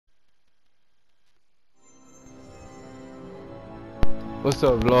What's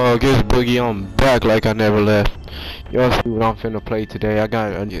up, vlog? It's Boogie. I'm back like I never left. Y'all see what I'm finna play today. I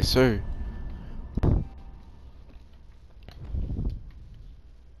got it. Yes, sir.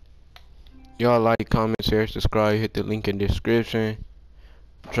 Y'all like, comment, share, subscribe. Hit the link in the description.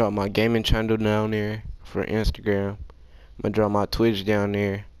 Drop my gaming channel down there for Instagram. I'm gonna drop my Twitch down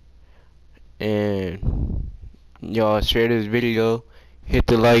there. And y'all share this video. Hit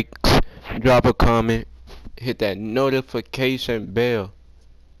the likes. Drop a comment. Hit that notification bell.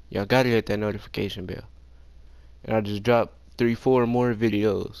 Y'all gotta hit that notification bell. And I just dropped 3-4 more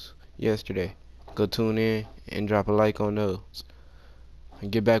videos yesterday. Go tune in and drop a like on those.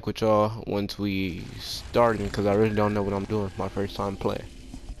 And get back with y'all once we starting, because I really don't know what I'm doing. My first time playing.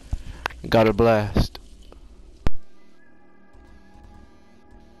 Got a blast.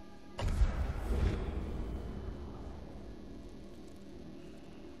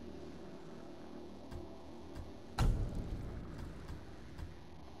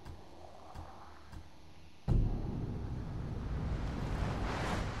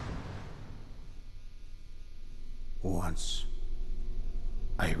 Once,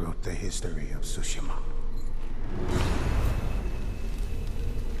 I wrote the history of Tsushima.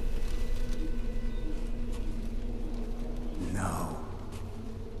 Now,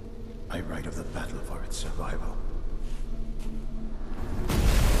 I write of the battle for its survival.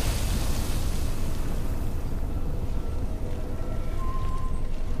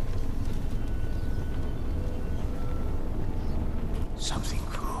 Something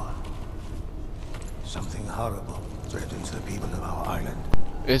cruel, something horrible threatens the people of our island.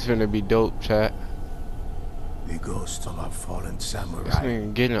 It's gonna be dope, chat. The ghosts of our fallen samurai. This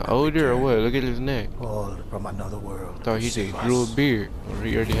nigga getting older or what? Look at his neck. Called from another world. Thought he just grew a beard, or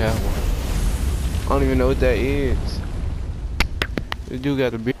he already had one. I don't even know what that is. This dude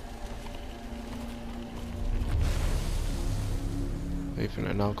got a beard. They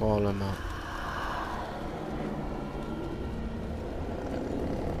finna knock all them out.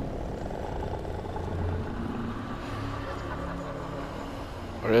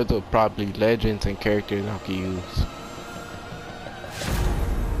 Or those are probably legends and characters I can use.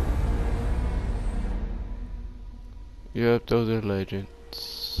 Yep, those are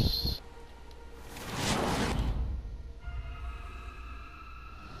legends.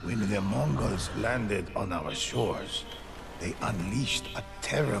 When the Mongols landed on our shores, they unleashed a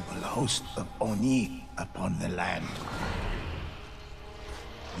terrible host of Oni upon the land.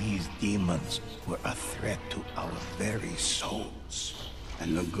 These demons were a threat to our very souls,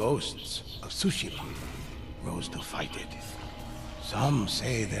 and the ghosts of Tsushima rose to fight it. Some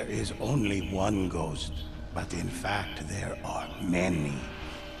say there is only one ghost, but in fact there are many.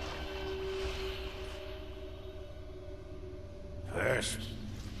 First,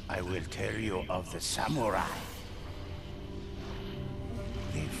 I will tell you of the samurai.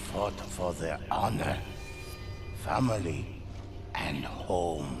 They fought for their honor, family, and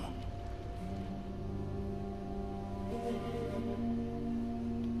home.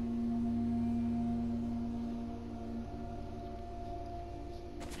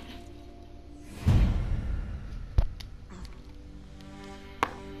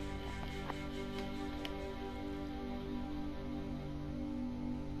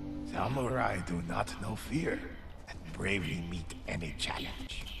 Samurai do not know fear and bravely meet any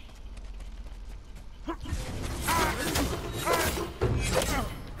challenge. But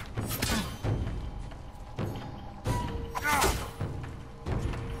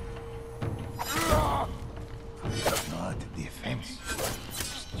defense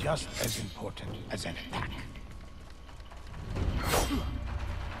is just as important as an attack.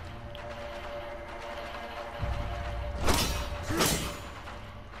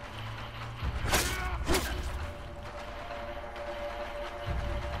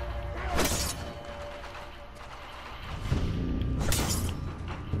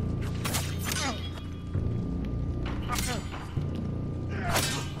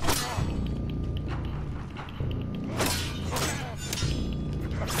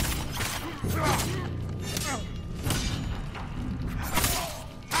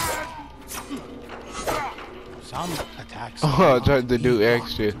 Some attacks. Oh, I tried to do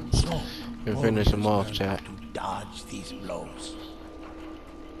extra and finish him off, chat. To dodge these blows.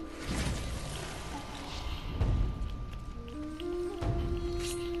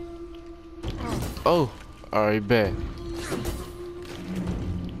 Oh, alright, bet.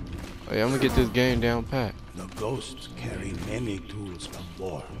 Hey, I'm gonna get this game down pat. The ghosts carry many tools of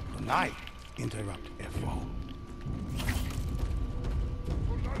war. Tonight, interrupt their foe.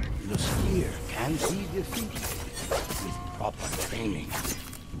 The spear can be defeated with proper training.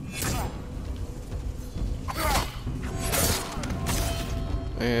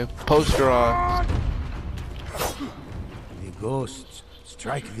 And posterized. The ghosts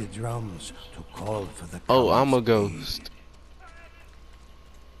strike the drums to call for the Oh, I'm a coming's aid. ghost.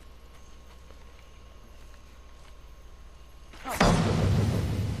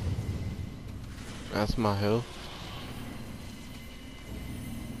 That's my health.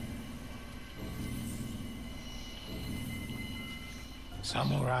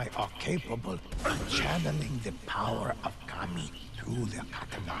 Samurai are capable of channeling the power of Kami through their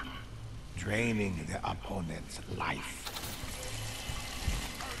katana, draining their opponent's life.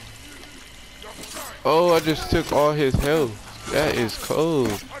 Oh, I just took all his health. That is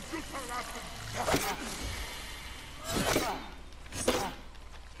cold.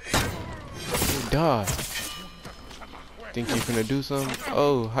 He died. Think you finna do something?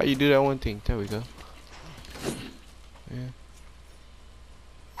 Oh, how you do that one thing? There we go. Yeah.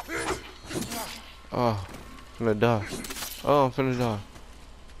 Oh, I'm finna die. Oh, I'm finna die.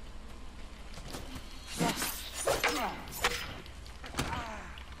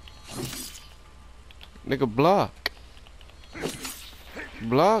 Nigga, block.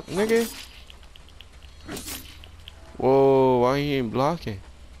 Block, nigga. Whoa, why you ain't blocking?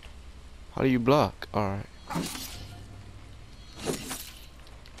 How do you block? Alright.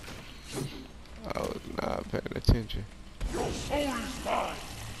 I was not paying attention.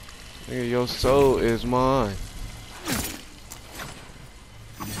 Nigga, your soul is mine.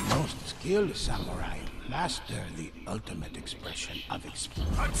 The most skilled samurai master the ultimate expression of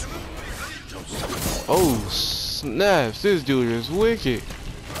experience. Oh, snaps. This dude is wicked.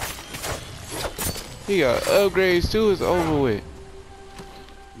 He got upgrades too. It's over with.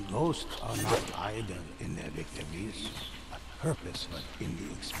 Ghosts are not idle in their victories, but purposeful in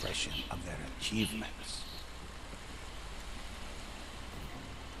the expression of their achievements.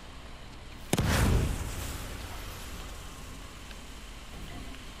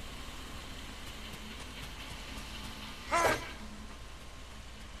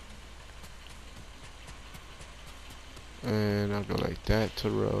 And I'll go like that to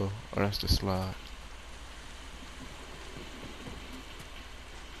roll. Oh, that's the slide.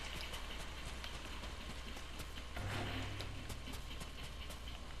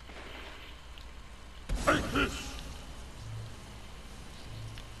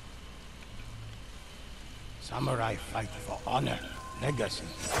 Samurai fight for honor, legacy,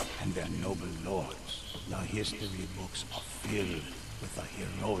 and their noble lords. The history books are filled with the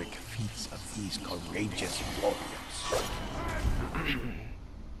heroic feats of these courageous warriors.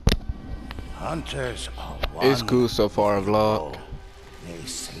 Hunters are one. It's cool so far, vlog. They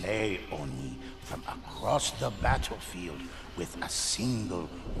slay Oni from across the battlefield with a single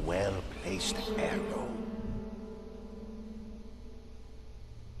well-placed arrow.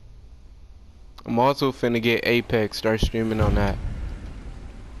 I'm also finna get Apex, start streaming on that.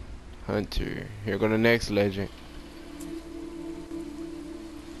 Hunter. Here go the next legend.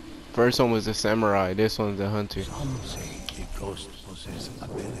 First one was the samurai, this one's the hunter. Some say the ghosts possess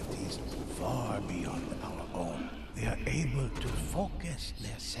abilities far beyond our own. They are able to focus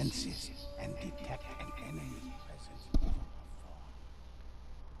their senses and detect an enemy's presence from afar.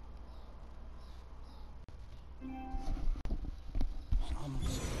 Some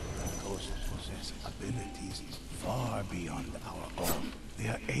say the ghosts possess abilities far beyond our own. They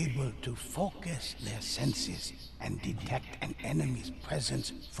are able to focus their senses and detect an enemy's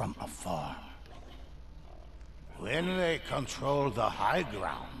presence from afar. When they control the high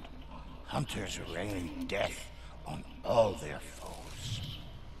ground, hunters rain death on all their foes.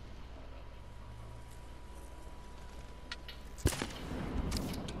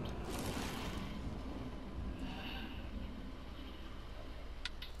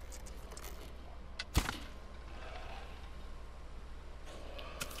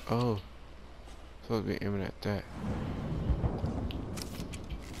 Oh. Supposed to be aiming at that.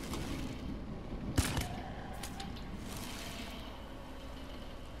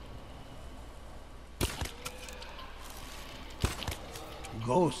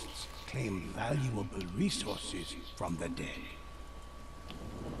 Ghosts claim valuable resources from the dead.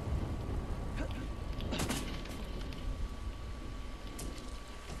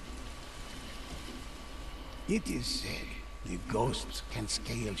 It is said the ghosts can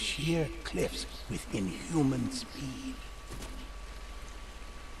scale sheer cliffs with inhuman speed.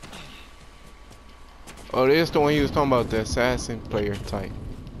 Oh, this the one he was talking about, the assassin player type.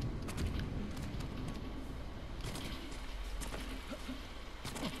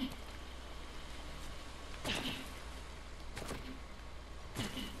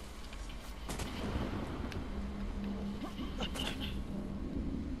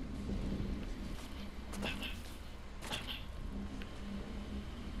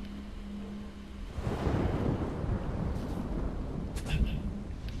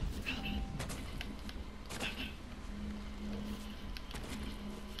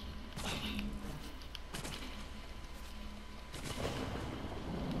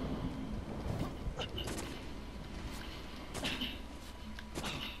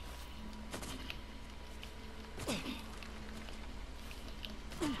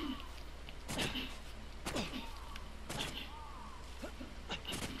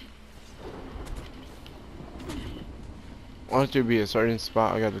 Want there be a certain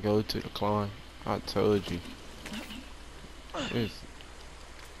spot I gotta go to climb? I told you. It's...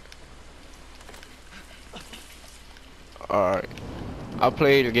 Alright. I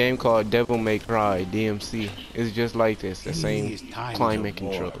played a game called Devil May Cry, DMC. It's just like this, the same climbing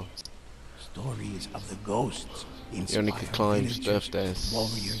control. Stories of the ghosts You only can climb stuff that's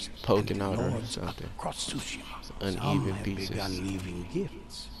warriors, poking out or something. Across Tsushima. Uneven Some pieces. have begun leaving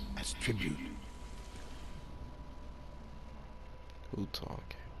gifts as tribute. Who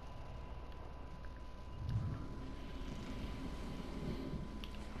talking?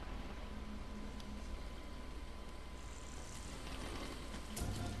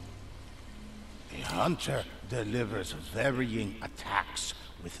 A hunter delivers varying attacks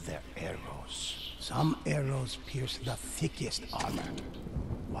with their arrows. Some arrows pierce the thickest armor,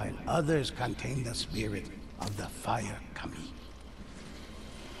 while others contain the spirit of the fire kami.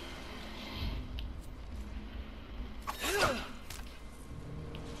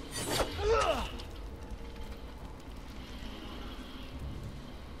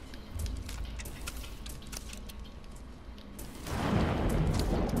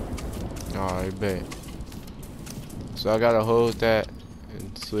 Alright, bet. So I gotta hold that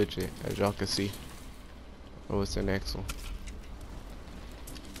and switch it, as y'all can see. Oh, what's the next one?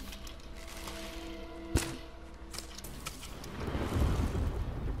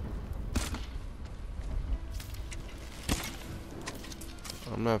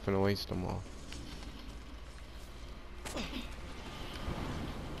 I'm not gonna waste them all.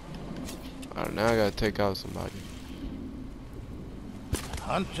 Alright, now I gotta take out somebody.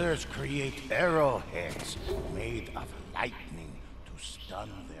 Hunters create arrowheads made of lightning to stun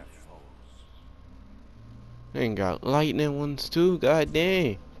their foes. They ain't got lightning ones too, god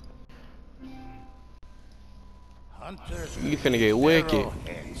dang. Hunters You finna get wicked.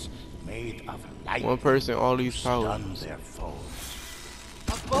 arrowheads made of lightning One person, all these to stun powers. their foes.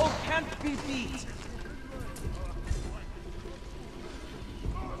 A bow can't be beat.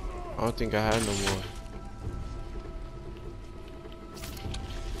 I don't think I had no more.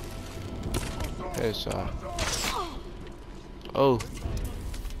 Headshot. Oh,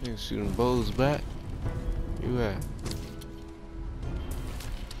 nigga shooting bows back. You at?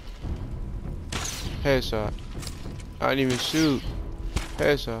 Headshot. I didn't even shoot.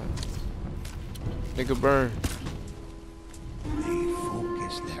 Headshot. Nigga burn. They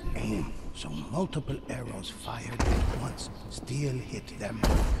focus their aim, so multiple arrows fired at once still hit their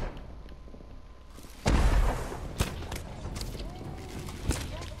mark.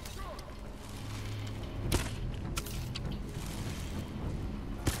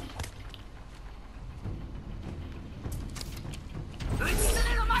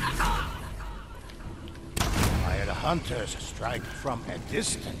 While the hunters strike from a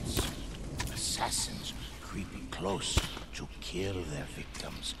distance, assassins creep close to kill their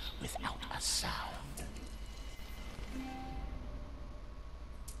victims without a sound.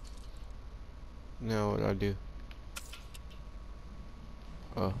 Now what I do?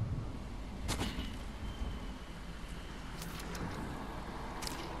 Oh.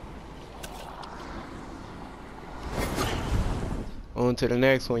 On to the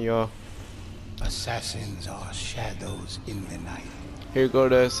next one, y'all. Assassins are shadows in the night. Here go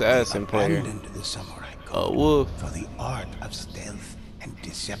the assassin player. Abandoned the samurai A code wolf. for the art of stealth and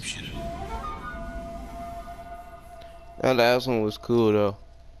deception. That last one was cool though.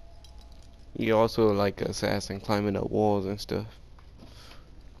 You also like assassin climbing up walls and stuff.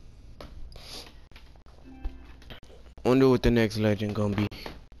 Wonder what the next legend gonna be.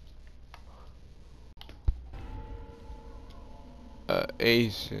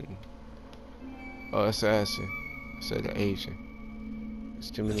 Asian. Assassin. Instead of Asian. It's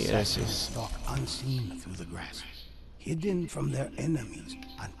too many Assassins S's. stalk unseen through the grass, hidden from their enemies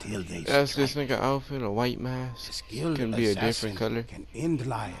until they That's strike. this nigga outfit, a white A mask. skilled Can be a assassin different color. can end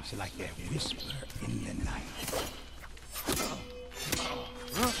lives like a whisper in the night.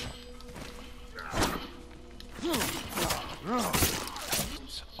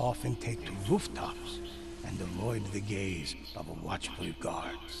 Often take to rooftops and avoid the gaze of watchful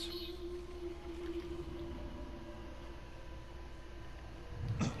guards.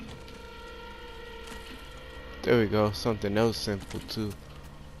 There we go. Something else simple too.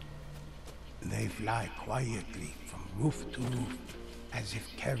 They fly quietly from roof to roof, as if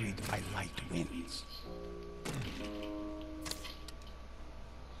carried by light winds.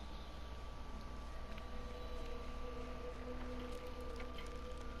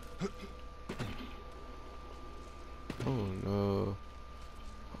 Oh no.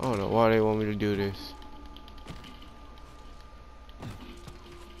 I don't know why they want me to do this.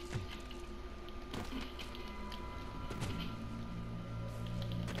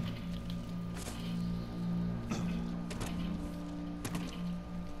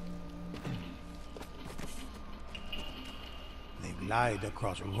 glide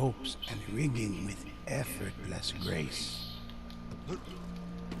across ropes and rigging with effortless grace.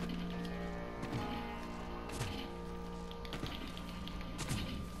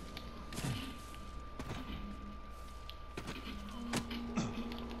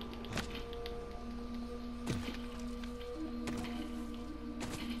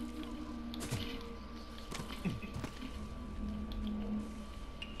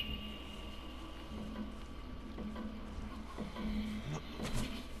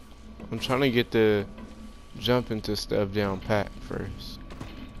 I'm trying to get the jump into stuff down pat first.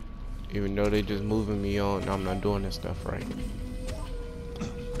 Even though they just moving me on, I'm not doing this stuff right.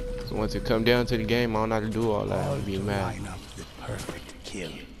 So once it come down to the game, I don't know how to do all that. I'll be mad. Line up the perfect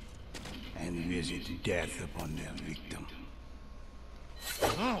kill and visit death upon their victim.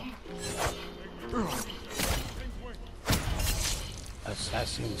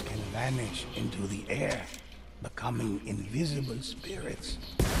 Assassins can vanish into the air, becoming invisible spirits,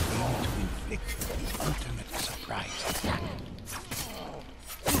 able to inflict the ultimate surprise attack.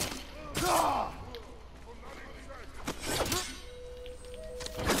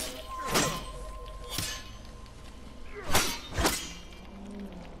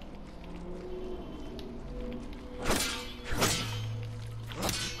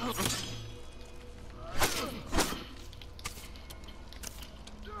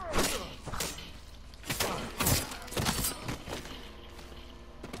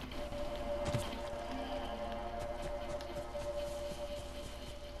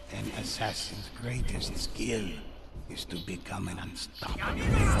 Assassin's greatest skill is to become an unstoppable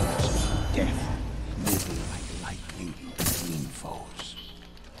force of death, moving like lightning between foes.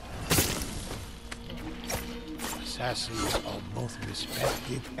 Assassins are both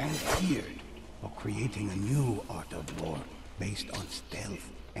respected and feared for creating a new art of war based on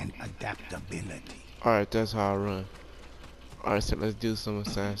stealth and adaptability. Alright, that's how I run. Alright, so let's do some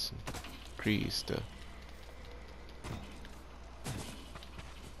Assassin's Creed stuff.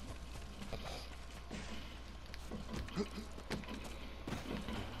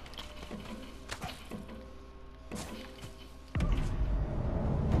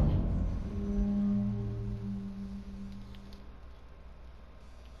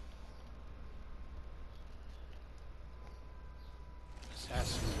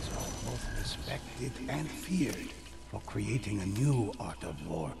 Assassins are both respected and feared for creating a new art of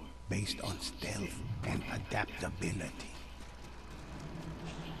war based on stealth and adaptability.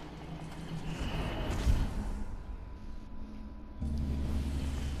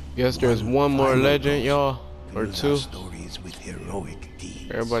 Guess there's one more legend, y'all, or two. Stories with heroic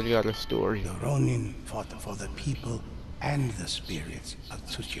deeds. Everybody got a story. The Ronin fought for the people and the spirits of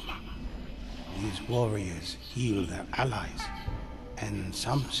Tsushima. These warriors heal their allies, and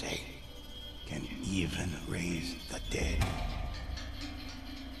some say can even raise the dead.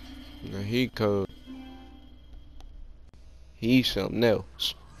 Now he cold. He's something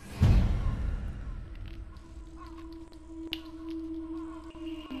else.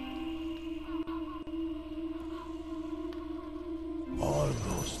 All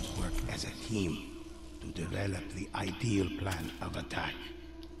ghosts work as a team to develop the ideal plan of attack.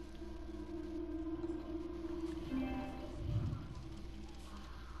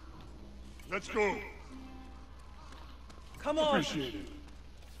 Let's go. Come on. Appreciate it.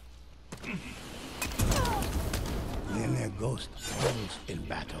 When a ghost falls in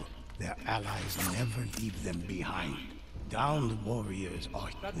battle, their allies never leave them behind. Downed warriors are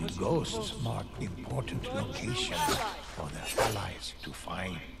ghosts mark important locations for their allies to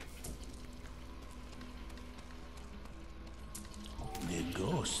find. The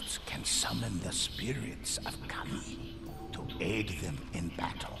ghosts can summon the spirits of Kami to aid them in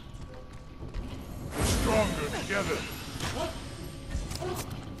battle. Stronger together.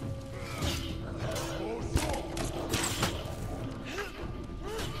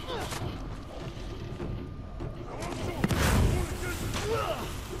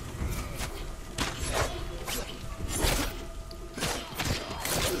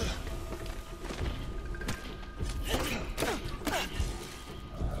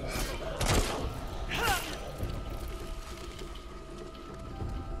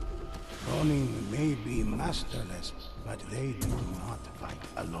 Ronin may be masterless, but they do not fight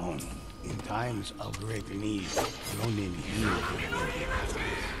alone. In times of great need, Ronin heal their warriors.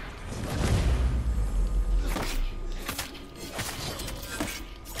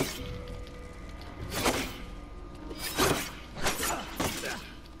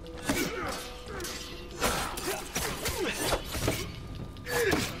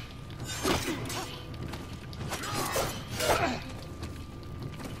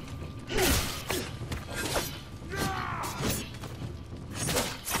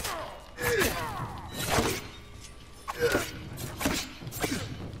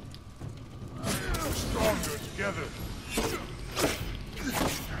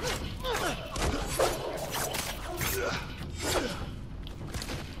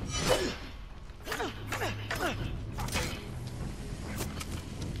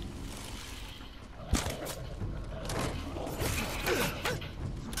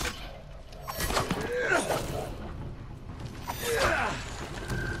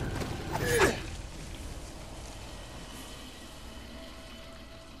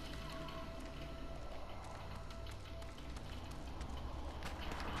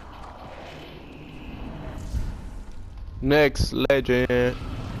 Next legend.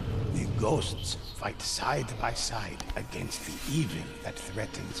 The ghosts fight side by side against the evil that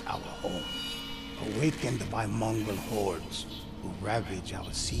threatens our home. Awakened by Mongol hordes who ravage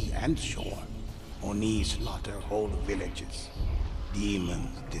our sea and shore, Oni slaughter whole villages. Demons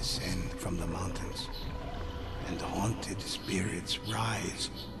descend from the mountains, and haunted spirits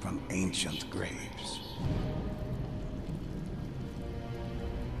rise from ancient graves.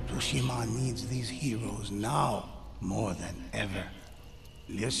 Tsushima needs these heroes now more than ever.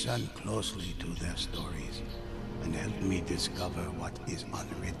 Listen closely to their stories and help me discover what is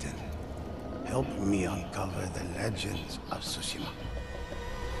unwritten. Help me uncover the legends of Tsushima.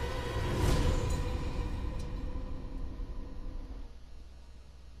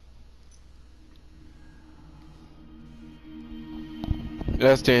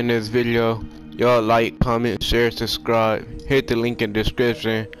 That's the end of this video. Y'all like, comment, share, subscribe. Hit the link in the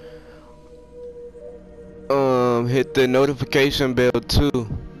description. Hit the notification bell too.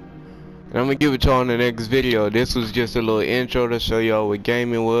 And I'm gonna give it to y'all in the next video. This was just a little intro to show y'all what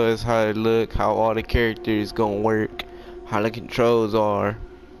gaming was, how it look, how all the characters gonna work, how the controls are,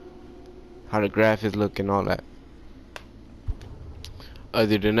 how the graphics look, and all that.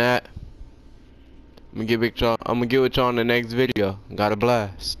 Other than that, I'm gonna give it y'all in the next video. Got a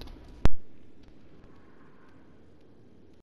blast.